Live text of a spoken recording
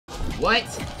What?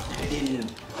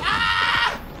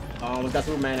 Ah! Almost got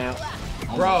Superman out.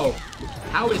 Bro,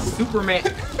 how is Superman?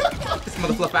 This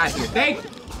motherfucker faster. Thank you.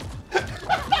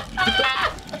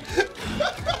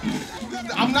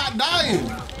 I'm not dying.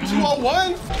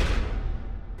 201?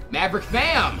 Maverick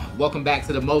fam, welcome back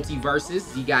to the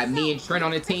Multiversus. You got me and Trent on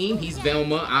the team. He's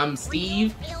Velma, I'm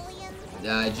Steve.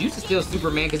 Juice is still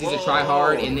Superman because he's a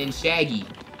tryhard, and then Shaggy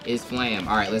is Flam.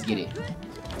 All right, let's get it.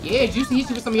 Yeah, Juice hit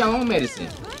you with some of y'all own medicine.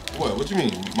 What you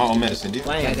mean? My own medicine, dude?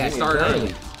 That started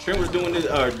early. Trent was doing this,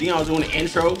 Dion was doing the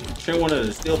intro. Trent wanted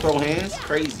to still throw hands.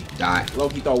 Crazy. Die.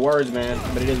 Low-key throw words, man.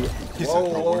 But it is. He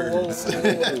said throw words.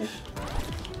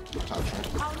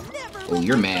 Oh,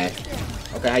 you're mad.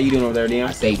 Okay, how you doing over there, Dion?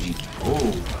 I saved you.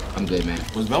 Oh. I'm good, man.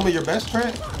 Was Velma your best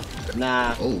friend?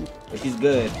 Nah. Oh. But she's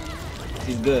good.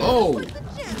 She's good. Oh.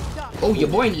 Oh, your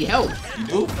boy need help. You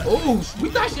do? Oh,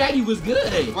 we thought Shaggy was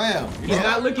good. Flam. He's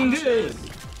not looking good.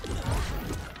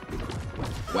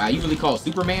 Wow, you really called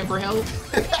Superman for help?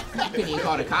 You couldn't even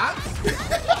call the cops?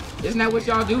 Isn't that what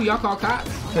y'all do? Y'all call cops?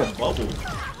 Bubble.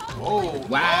 Whoa.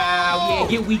 Wow, yeah,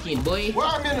 get weakened, boy.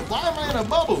 Why am I in a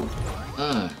bubble?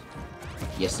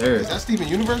 Yes, sir. Is that Steven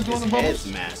Universe doing the bubbles?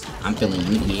 Head's massive. I'm feeling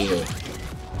weak, yeah.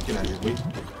 Get out of here, wait.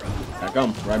 I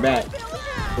come right back.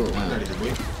 Ooh, Get out of here,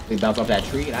 wait. They bounce off that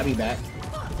tree and I'll be back.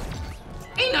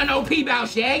 Ain't nothing OP about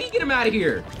Shaggy. Get him out of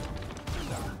here.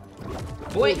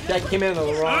 Boy. That came in at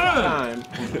the wrong time.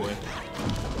 Oh, boy.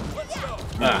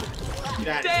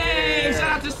 Dang, shout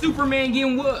out to Superman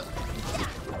getting whooped.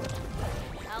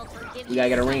 We gotta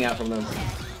get a ring out from them.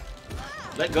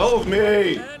 Let go of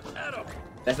me.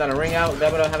 That's not a ring out. They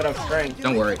don't have enough strength.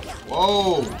 Don't worry.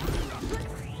 Whoa.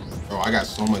 Bro, I got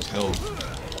so much health.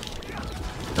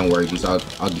 Don't worry, Juice. I'll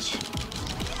get you.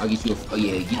 I'll get you a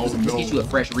let's get you a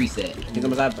fresh reset. Get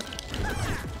them aside.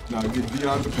 Nah, get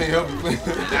Dion to pay up.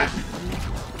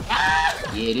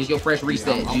 Yeah, it is your fresh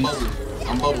reset, I'm Juice. bubbled.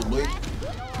 I'm bubbled, boy.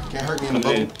 Can't hurt me in the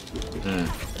bubble.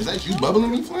 Is that you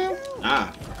bubbling me, Flam?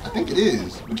 Nah. I think it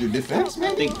is. With your defense, I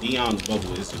maybe? think Dion's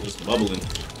bubble is bubbling.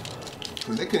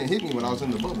 Because they couldn't hit me when I was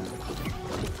in the bubble.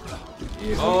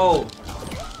 Yeah. Oh.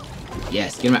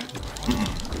 Yes, get him out.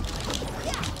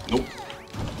 Nope.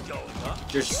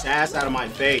 Get your sass out of my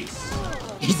face.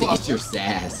 He said, it's your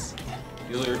sass.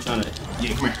 You were trying to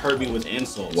hurt me with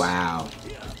insults. Wow.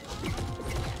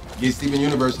 Get Steven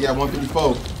Universe, he at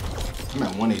 154. I'm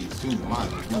at 182. My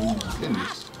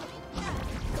goodness.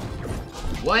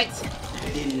 What?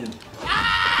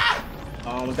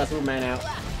 Almost got Superman out.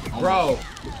 Bro,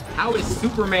 how is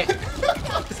Superman?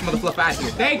 This motherfucker faster.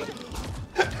 Thank you.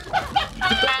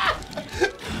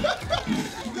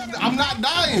 I'm not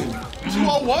dying.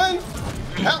 201?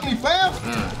 Help me, fam.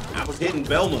 I was hitting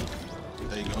Velma.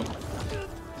 There you go.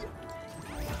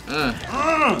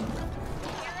 I'm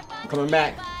coming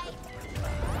back.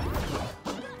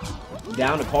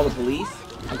 Down to call the police?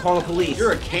 I'm calling the police.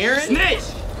 You're a Karen? Snitch!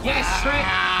 Yes, Trent!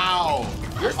 Ow!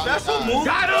 Your special move?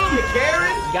 Got him! You a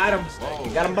Karen? Got him. Whoa.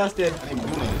 Got him busted. I didn't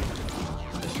even do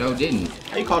nothing. The show didn't.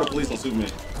 How you call the police on Superman?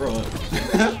 Grow up.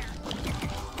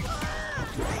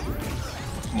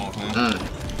 Come on, fam.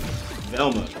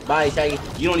 Velma, Bye, Shaggy.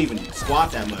 you don't even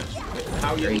squat that much.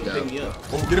 How are you There you able to go. pick me up?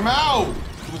 Oh, get him out!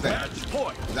 Who's that? Is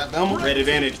that Velma? Red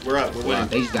advantage. We're up. We're Wow, winning.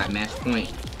 they just got match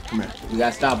point. Come here. We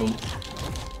gotta stop him.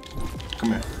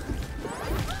 Come here.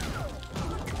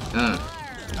 Nah,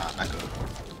 back up.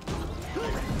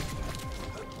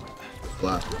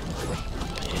 Block.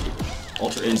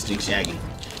 Ultra Instinct Shaggy.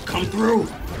 Come through.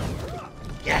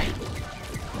 Yeah.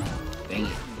 Dang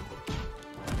it.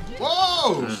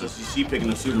 Whoa! So she picking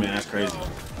up Superman. That's crazy.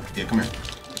 Yeah, come here.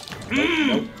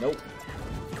 Nope.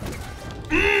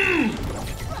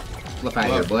 Flip out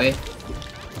here, boy.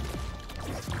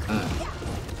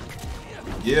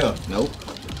 Yeah. Nope.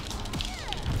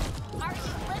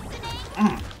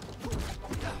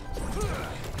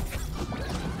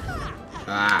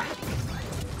 Ah.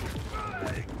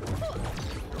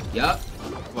 Yup.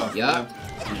 Fluff, Yup.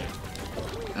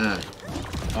 Oh,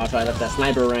 so I left that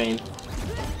sniper rain.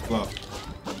 Fluff.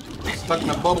 Stuck in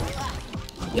that bubble.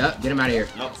 Yup. Get him out of here.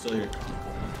 Nope, still here.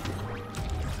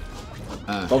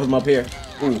 Both of them up here.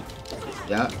 Ooh.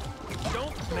 Yup.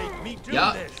 Don't make me do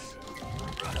Yup. this.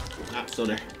 Nope, still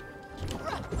there.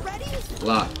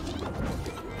 Block.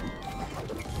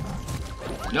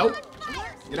 Nope.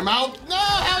 Get him out. No,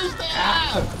 how you stay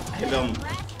alive? Hit Velma.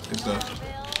 Good stuff.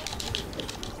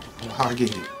 How I get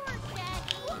hit?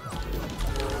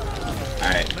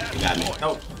 Alright, you got me.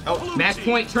 Nope. Nope. Match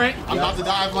point, Trent. I'm about to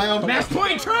die, Flam. Match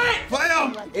point, Trent.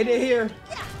 Flam! It is here.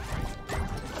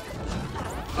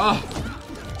 Oh.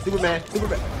 Superman.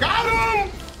 Got him!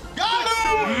 Got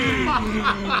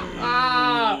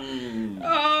him!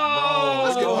 Oh.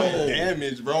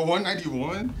 damage, bro.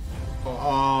 191.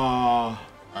 Oh.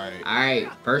 Alright,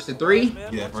 first to 3.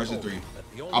 Yeah, first to 3.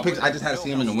 I'll pick. I just had to see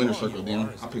him in the winner circle. Then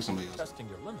I'll pick somebody else. Testing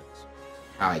your limits.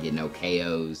 I get no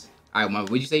KOs. Alright,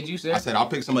 what'd you say, Juice? I said I'll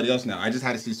pick somebody else now. I just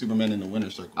had to see Superman in the winner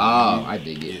circle. Oh, I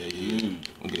dig it. Yeah.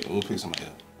 Okay, we'll pick somebody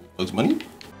else. Looks money.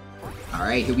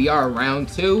 Alright, here we are, round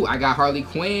 2. I got Harley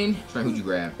Quinn. Trent, who'd you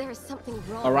grab? There's something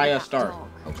wrong. Araya with that Stark. dog.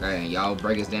 Okay, and y'all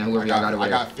break us down. Whoever y'all got over I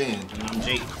there. got Finn. And I'm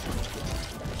Jake.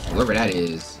 Whoever that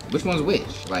is. Which one's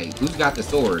which? Like, who's got the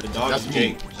sword? The dog That's is me.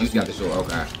 Jake. Juice got the sword.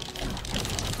 Okay.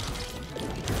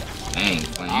 Dang,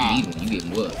 Flame, you need one. You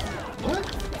getting whooped.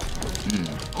 What?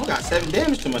 I got 7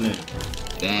 damage to my name.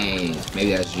 Dang,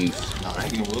 maybe that's Juice. No, I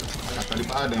ain't getting whooped. I got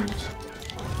 35 damage.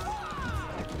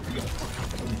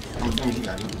 How much damage you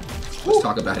got? Let's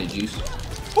talk about it, Juice.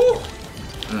 Woo!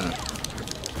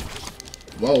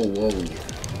 Whoa.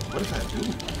 What does that do?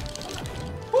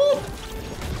 Woo!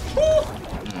 Woo!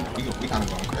 We kind of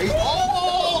going crazy.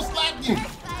 Oh, slapped him.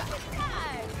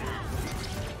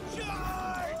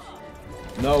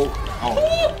 No.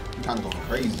 Oh, we kind of going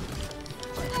crazy.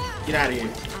 Get out of here.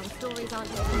 Our stories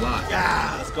aren't Lot.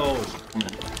 Yeah, let's go.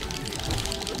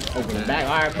 Open the back.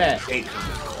 All right, bet. Jake.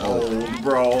 Oh,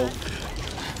 bro.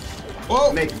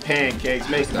 Whoa! Making pancakes.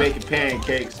 Making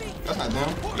pancakes. That's not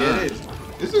them. Yeah, it is.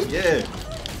 This is Yeah.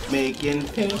 Making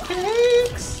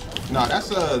pancakes. Nah, that's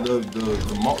the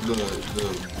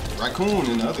raccoon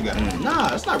and the other guy. Nah,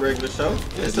 that's not regular show.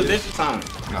 It's it is. adventure time.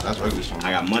 Nah, that's regular show.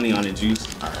 I got money on it, Juice.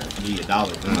 Alright. I need $1. All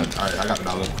right, I got $1.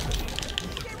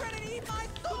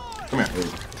 Come here.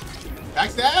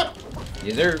 Backstab.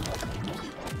 Yes, sir.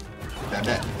 That.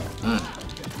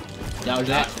 That was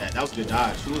that. That was a good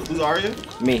dodge. Who's Arya?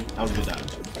 Me. That was a good dodge.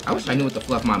 I wish I knew what the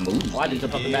fluff my moves. Oh, I just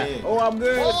jumped off the Yeah. back. Oh, I'm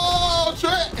good. Oh,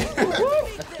 Trent.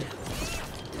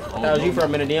 That was you for a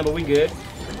minute, Dan, but we good.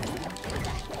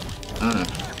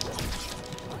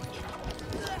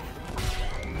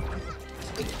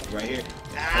 Right here.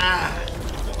 Ah!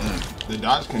 The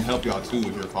dodge can help y'all too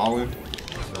if you're falling.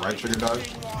 The right trigger dodge.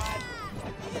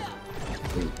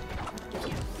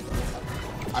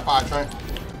 High five, Trent.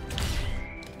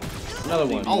 Another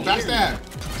one. Oh, backstab.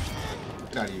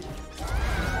 Get out of here.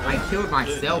 I killed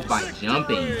myself by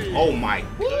jumping. Oh my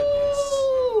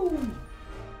goodness.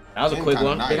 That was a Finn quick kinda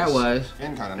one. nice. Yeah, that was.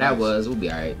 Finn kinda That nice. was. We'll be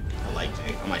alright. I like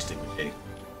Jake. I might stick with Jake.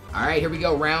 Alright, here we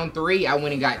go. Round 3. I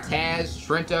went and got Taz,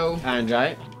 Trento. Iron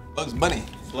Giant. Bugs Bunny.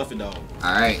 Fluffy dog.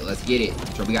 Alright, let's get it.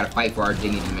 So we gotta fight for our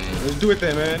dignity, man. Let's do it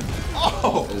then, man.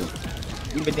 Oh.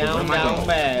 Keep it down, Where am I down going?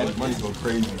 bad. Bugs Bunny go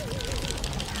crazy.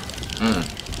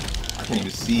 I can't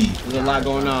even see. There's a lot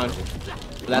going on.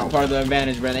 But that's part of the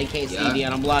advantage, bro. They can't see Yeah. me,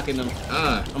 and I'm blocking them.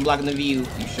 I'm blocking the view.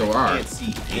 You sure are. Can't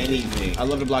see anything. I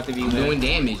love to block the view, I'm man. doing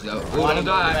damage, though. Oh, Oh, I don't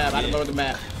didn't lower the map. die. I didn't lower the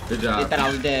map. Good They job. thought I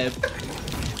was dead,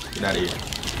 Get out of here.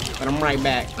 but I'm right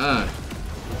back. Boom!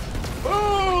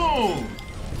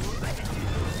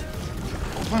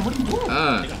 Oh, man, what are you doing?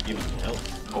 Give me some help.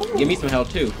 Oh, Give me some help,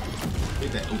 too.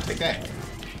 Take that. Oh, take that.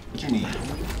 What you need?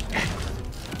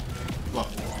 Look,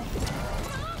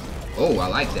 Oh, I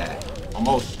like that.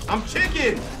 almost. I'm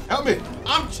chicken. Help me.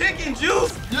 I'm chicken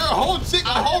juice. You're a whole chick, a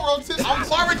whole rotisserie. I'm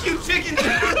barbecue chicken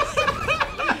juice.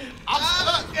 I'm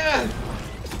stuck. Yeah.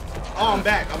 Oh, I'm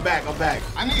back.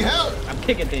 I need help. I'm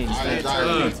kicking things, All right, man.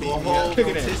 Giant. To a whole Pick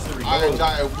it in. rotisserie, All right, bro.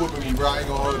 Giant whooping me, bro. I ain't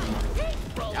gonna hold you.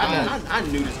 I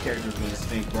knew this character was gonna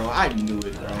stink, bro. I knew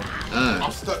it, bro.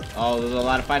 I'm stuck. Oh, there's a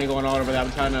lot of fighting going on over there.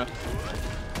 I'm trying to...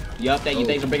 Yup, thank you.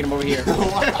 Thanks for bringing him over here.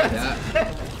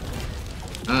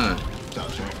 Yeah. Watch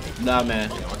out, Trent. Nah, man.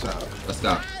 Watch out. Let's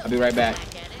go. I'll be right back.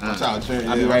 Watch out, Trent.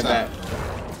 I'll be right back.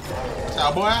 Watch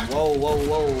out, boy. Whoa, whoa,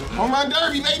 whoa. Home run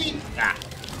derby, baby.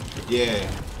 Yeah.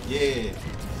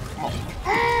 Come on.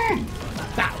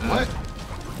 What?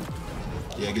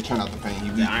 Yeah, get Trent out the paint. He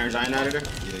The weak. Iron Giant out of there.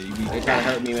 Yeah, you They weak. trying to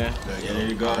hurt me, man. Yeah, there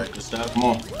you go. Good stuff. Come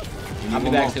on. You need I'll be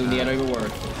one back more. soon, Dan. Don't even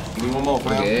worry. You need one more, We're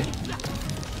fam. good.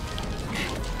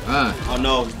 Oh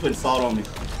no, he's putting salt on me.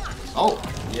 Oh.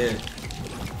 Yeah.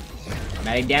 I'm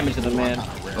adding damage to the man.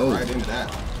 Oh. Right into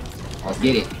that. Let's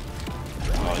get it.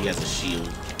 Oh, he has a shield.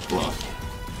 Bluff.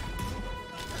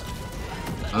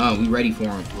 We ready for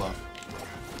him. Bluff.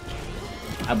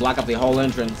 I block up the whole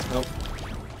entrance. Oh,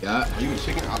 Yeah. Are you a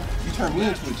chicken? You turned me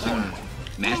into a chicken.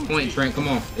 Match point, Trent. Come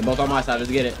on. they both on my side.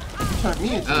 Let's get it. You turned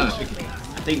me into a chicken.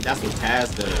 I think that's what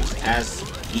Taz does. Taz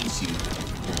eats you.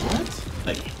 What?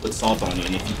 Like, put salt on you,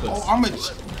 and if you put... Oh, I'm a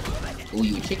Oh,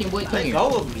 you a chicken boy? Come Let here.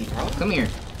 go of me, bro. Come here.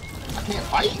 I can't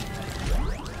fight.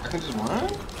 I can just run.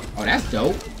 Oh, that's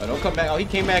dope. Oh, don't come back. Oh, he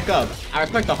came back up. I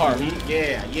respect the heart.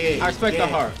 Yeah. I respect the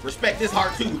heart. Respect this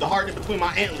heart, too. The heart in between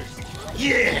my antlers.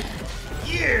 Yeah.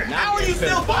 Yeah. Not How are you getting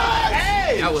still pissed. by the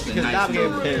edge? That was a Because nice not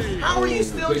getting move. pissed. How are you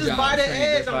still Good just job, by the Trent.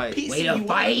 edge? Good I'm fight. piecing Way to you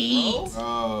fight. up,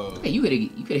 bro. Hey, you could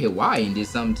have hit Y and did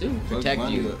something too. Protect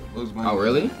you. Oh,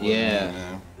 really? Yeah.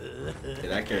 Man. Yeah,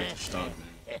 that character stunk,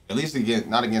 man. At least against,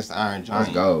 not against the Iron Giant.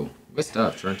 Let's go. Good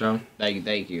stuff, Trento.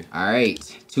 Thank you. All right,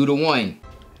 2-1.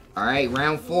 All right,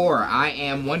 round 4. I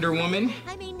am Wonder Woman.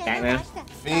 I may never Batman. watch that.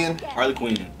 Finn. Harley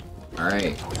Quinn. All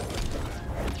right.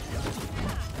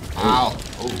 Ow.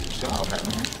 Oh, shout out,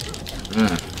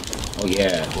 Batman. Oh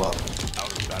yeah. Well,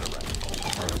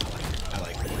 I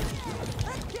like it.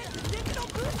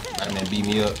 Batman beat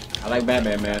me up. I like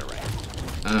Batman, man.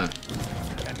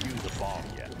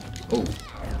 Oh,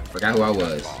 forgot who I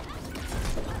was.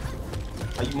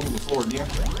 How you move the floor, dear?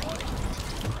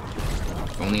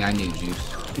 If only I knew, Juice.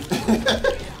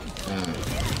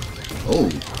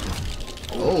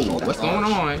 Oh, what's going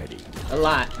on? A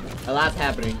lot's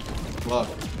happening. Look.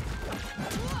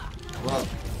 Look.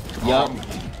 Yup.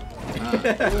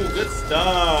 Ooh, good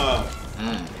stuff.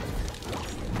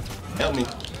 Help me.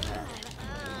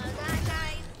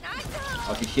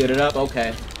 Oh, she shielded up.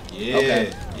 Okay. Yeah.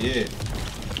 Okay. Yeah.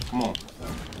 Come on.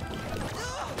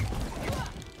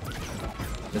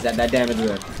 Let's add that damage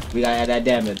there. We gotta add that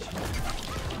damage.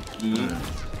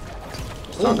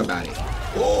 Let's talk about it.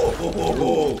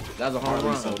 Oh. That was a hard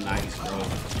Harley's run. so nice, bro.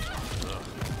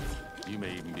 You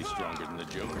may even be stronger than the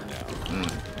Joker now.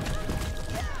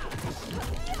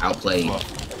 Outplayed. Look.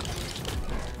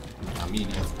 I'm eating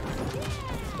it.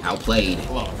 Outplayed.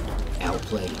 Look.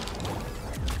 Outplayed.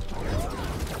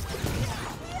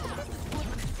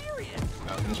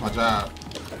 Gotta finish my job.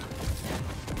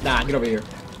 Nah, get over here.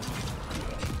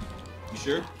 You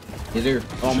sure? Yes, sir.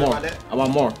 I want Sure more. about that? I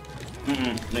want more.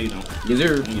 No, you don't. Yes,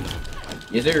 sir. No, you don't.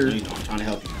 Yes, No, sir. you don't. I'm trying to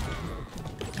help you.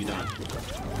 You don't.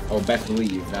 Oh, best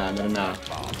believe. Nah.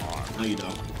 No, you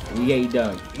don't. We ain't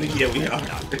done. Yeah, we are.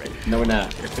 No, we're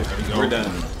not. There we go. We're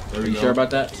done. There Are we you go. sure about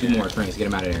that? 2 more, Trent. Get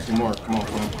him out of there. 2 more. Come on,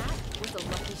 come on. Was a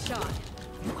lucky shot.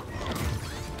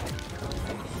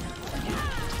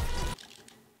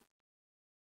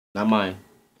 Not mine.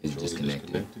 It's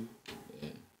disconnected. Disconnected.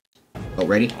 Oh,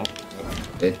 ready?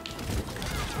 Good.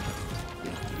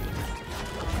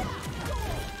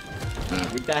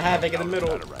 We got Havoc in the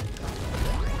middle.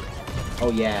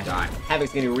 Oh yeah. God.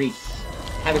 Havoc's getting reached.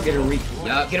 Havoc's getting reached.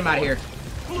 Yup, get him out of here.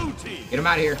 Blue team. Get him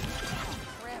out of here.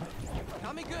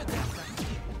 Got me good that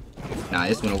time. Nah,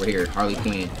 this one over here. Harley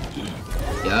Quinn.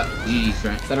 Yup. GG,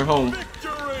 Trent. Send her home.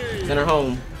 Victory. Send her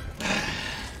home.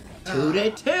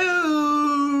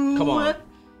 2-2. Come on.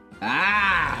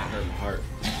 Ah. Hurt my heart.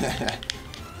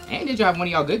 And did you have one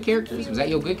of y'all good characters? Was that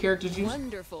your good character, Juice?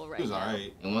 Wonderful right He was now.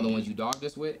 alright. And one of the ones you dogged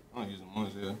us with? I don't use them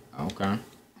once, yeah. Okay.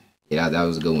 Yeah, that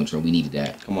was a good one, Trent. We needed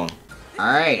that. Come on.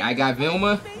 All right, I got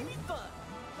Vilma.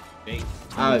 Hey.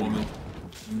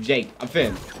 Jake, I'm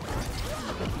Finn.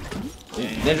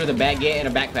 Ninja with a baguette and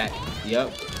a backpack. Yep.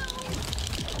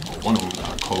 One of them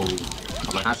got cold.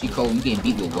 I like How she cold? You getting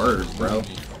beat with words, bro. Out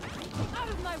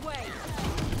of my way.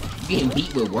 You getting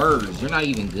beat with words. You're not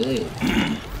even good.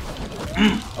 I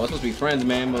was supposed to be friends,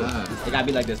 man, but it gotta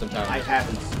be like this sometimes. Life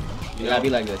happens. It gotta be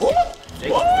like this.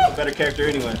 Jake's a better character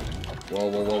anyway.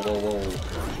 Whoa.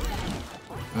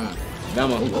 Oh,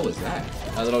 Velma, what was that?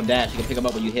 a little dash. You can pick him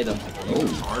up when you hit him. Oh,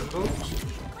 hard though.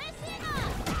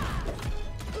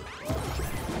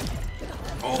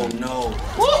 Oh no.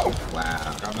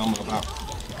 wow. Got Velma about.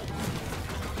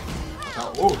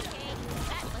 Oh.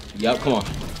 Yup, come on.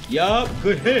 Yup,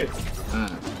 good hit. Uh,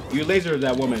 You laser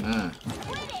that woman.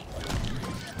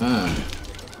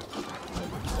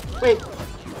 Wait.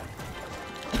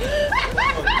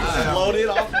 Loaded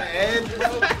off the edge,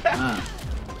 bro.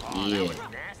 yeah.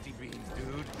 Nasty beans,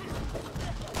 dude.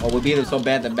 Oh, we're beating so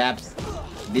bad that Bap's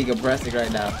decompressing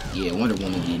right now. Yeah, Wonder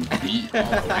Woman getting beat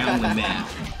all around the map.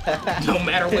 No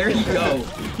matter where you go,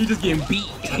 you just getting beat.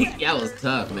 That was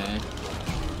tough, man.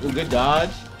 Ooh, good dodge.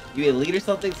 You elite or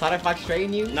something? Sonic Fox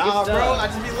trading you? Nah, Good bro. stuff. I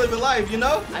just be living life, you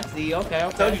know? I see. Okay.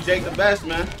 Told you Jake the best,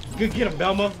 man. Good get him,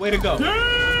 Velma. Way to go.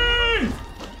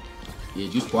 Yeah,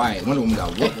 just quiet. Wonder Woman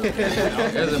got whooped.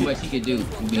 There wasn't much he could do,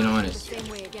 to being honest. Same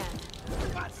way again.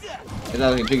 It's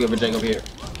not looking too good for Jake over here.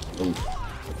 Ooh.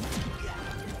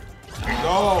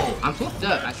 Go. I'm flipped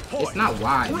up. It's not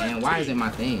wide, man. Why is it my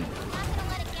thing?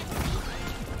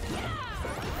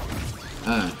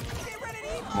 Come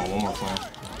on, one more time.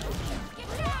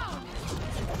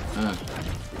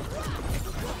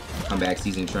 Come back,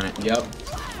 season Trent. Yup.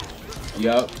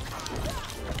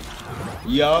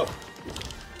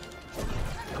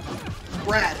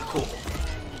 Radical.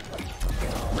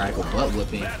 Radical butt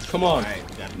whipping. Come on. Alright,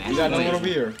 we got Match You got another point. one over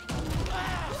here.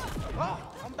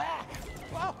 Oh, I'm back.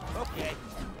 Well, okay.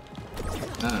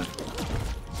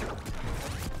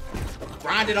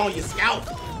 Grind it on your scalp.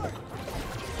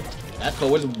 That's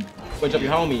cool. Which up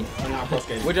your homie?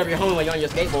 Which up your homie when you're on your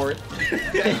skateboard?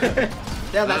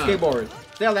 Stay on that skateboard.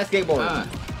 Stay on that skateboard.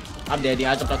 I'm dead,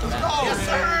 yeah. I jumped off the map. Yes,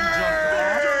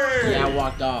 sir. Yeah, I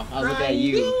walked off. I was looking at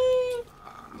you.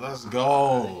 Let's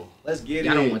go. Let's get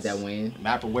it. I don't want that win.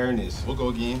 Map awareness. We'll go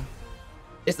again.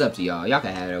 It's up to y'all. Y'all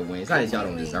can have that win. It's not that y'all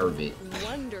don't deserve it.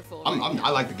 Wonderful. I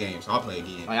like the game, so I'll play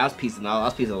again. Like, I was piecing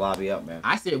the lobby up, man.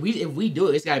 I said if we do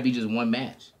it, it's got to be just one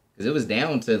match. Because it was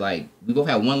down to, like, we both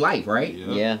had one life, right?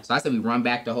 Yeah. So I said we run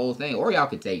back the whole thing. Or y'all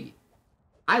could take it.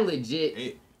 I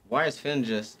legit... Why is Finn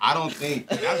just... I don't think...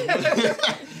 Because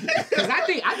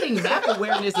I think map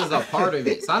awareness is a part of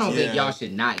it. So I don't think y'all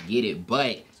should not get it.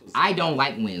 But I don't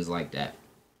like wins like that.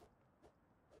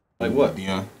 Like what?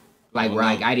 Yeah. Like, where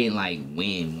I didn't, like,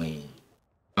 win.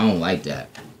 I don't like that.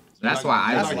 So that's why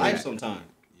I... That's life sometimes.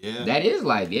 Yeah. That is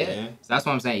life, yeah. So that's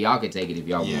what I'm saying. Y'all can take it if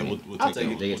y'all want it. We'll I'll take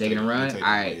take it. Take it and run? All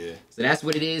right. Yeah. So that's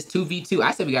what it is. 2v2.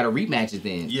 I said we got to rematch it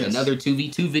then. Yes. Another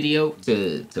 2v2 video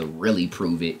to really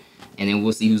prove it. And then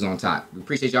we'll see who's on top. We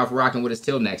appreciate y'all for rocking with us.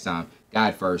 Till next time.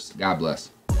 God first. God bless.